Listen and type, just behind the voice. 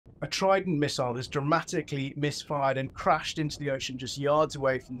A Trident missile has dramatically misfired and crashed into the ocean just yards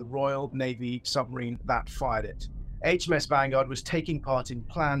away from the Royal Navy submarine that fired it. HMS Vanguard was taking part in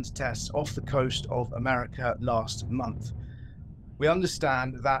planned tests off the coast of America last month. We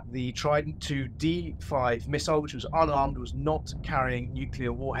understand that the Trident 2 D5 missile, which was unarmed, was not carrying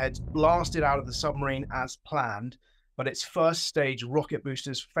nuclear warheads, blasted out of the submarine as planned, but its first stage rocket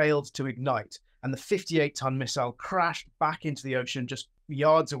boosters failed to ignite, and the 58-ton missile crashed back into the ocean just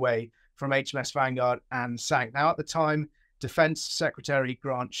yards away from HMS Vanguard and sank. Now, at the time, Defence Secretary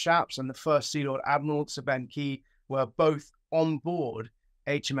Grant Shapps and the First Sea Lord Admiral Sir Ben Key were both on board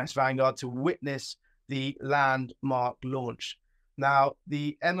HMS Vanguard to witness the landmark launch. Now,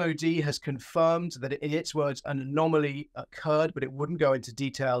 the MOD has confirmed that, in its words, an anomaly occurred, but it wouldn't go into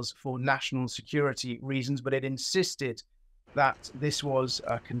details for national security reasons. But it insisted that this was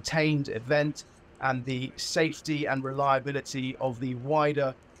a contained event and the safety and reliability of the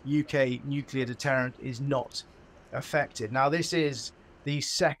wider UK nuclear deterrent is not affected. Now, this is the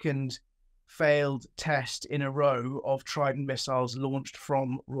second failed test in a row of Trident missiles launched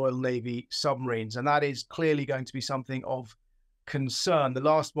from Royal Navy submarines, and that is clearly going to be something of concern. The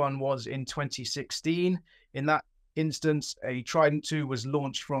last one was in 2016. In that instance, a Trident 2 was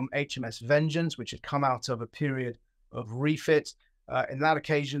launched from HMS Vengeance, which had come out of a period of refit. In that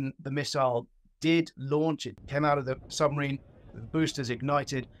occasion, the missile did launch. It came out of the submarine, the boosters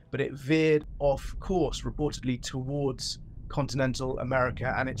ignited, but it veered off course, reportedly towards continental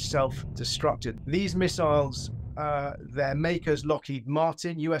America, and it self-destructed. These missiles, their makers, Lockheed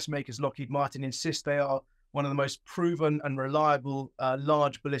Martin, US makers Lockheed Martin, insist they are one of the most proven and reliable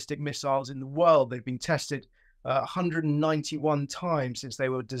large ballistic missiles in the world. They've been tested 191 times since they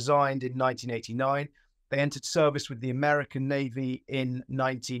were designed in 1989. They entered service with the American Navy in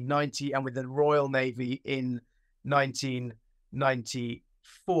 1990 and with the Royal Navy in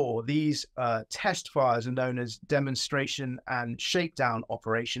 1994. These test fires are known as demonstration and shakedown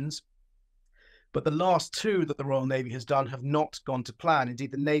operations. But the last two that the Royal Navy has done have not gone to plan.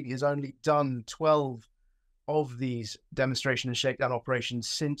 Indeed, the Navy has only done 12 of these demonstration and shakedown operations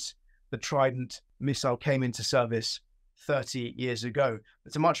since the Trident missile came into service 30 years ago.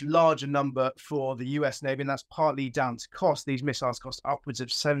 It's a much larger number for the US Navy, and that's partly down to cost. These missiles cost upwards of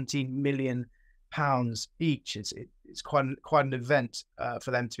 £17 million each. It's quite an event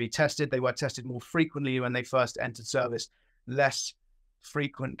for them to be tested. They were tested more frequently when they first entered service, less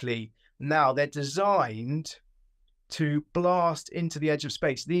frequently now. They're designed to blast into the edge of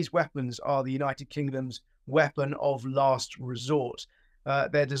space. These weapons are the United Kingdom's weapon of last resort.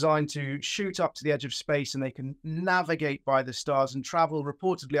 They're designed to shoot up to the edge of space, and they can navigate by the stars and travel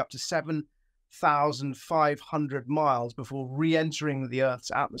reportedly up to 7,500 miles before re-entering the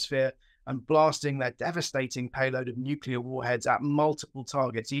Earth's atmosphere and blasting their devastating payload of nuclear warheads at multiple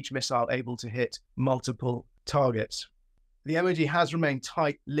targets, each missile able to hit multiple targets. The MOD has remained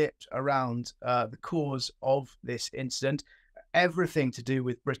tight-lipped around the cause of this incident. Everything to do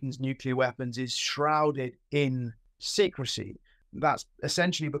with Britain's nuclear weapons is shrouded in secrecy. That's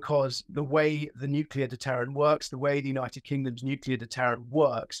essentially because the way the nuclear deterrent works, the way the United Kingdom's nuclear deterrent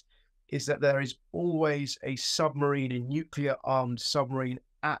works, is that there is always a submarine, a nuclear-armed submarine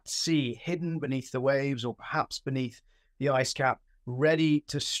at sea, hidden beneath the waves or perhaps beneath the ice cap, ready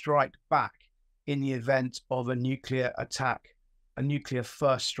to strike back in the event of a nuclear attack, a nuclear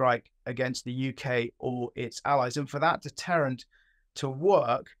first strike against the UK or its allies. And for that deterrent to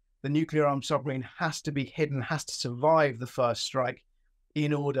work, the nuclear-armed submarine has to be hidden, has to survive the first strike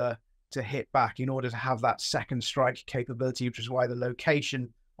in order to hit back, in order to have that second strike capability, which is why the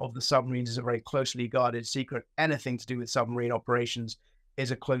location of the submarines is a very closely guarded secret. Anything to do with submarine operations is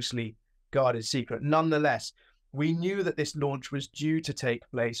a closely guarded secret. Nonetheless, we knew that this launch was due to take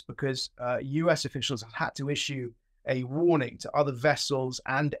place because US officials had to issue a warning to other vessels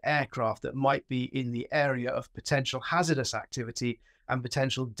and aircraft that might be in the area of potential hazardous activity and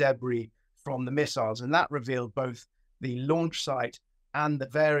potential debris from the missiles. And that revealed both the launch site and the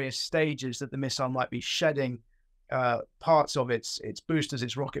various stages that the missile might be shedding parts of its boosters,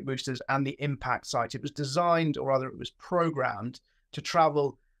 its rocket boosters, and the impact site. It was designed, or rather it was programmed, to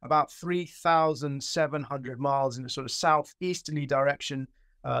travel about 3,700 miles in a sort of southeasterly direction.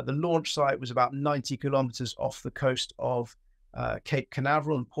 The launch site was about 90 kilometers off the coast of Cape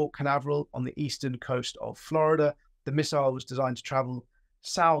Canaveral and Port Canaveral on the eastern coast of Florida. The missile was designed to travel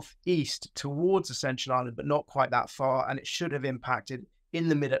southeast towards Ascension Island, but not quite that far, and it should have impacted in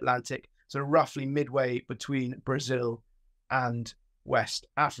the mid-Atlantic, so roughly midway between Brazil and West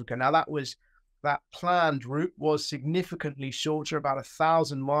Africa. Now, that was That planned route was significantly shorter, about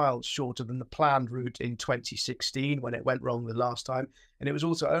 1,000 miles shorter than the planned route in 2016 when it went wrong the last time. And it was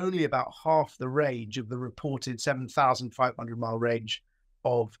also only about half the range of the reported 7,500-mile range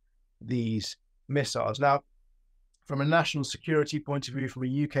of these missiles. Now, from a national security point of view, from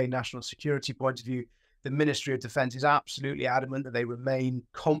a UK national security point of view, the Ministry of Defence is absolutely adamant that they remain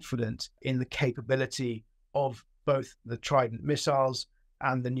confident in the capability of both the Trident missiles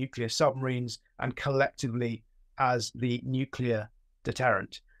and the nuclear submarines, and collectively as the nuclear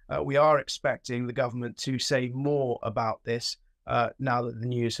deterrent. We are expecting the government to say more about this now that the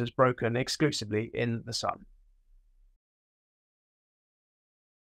news has broken exclusively in The Sun.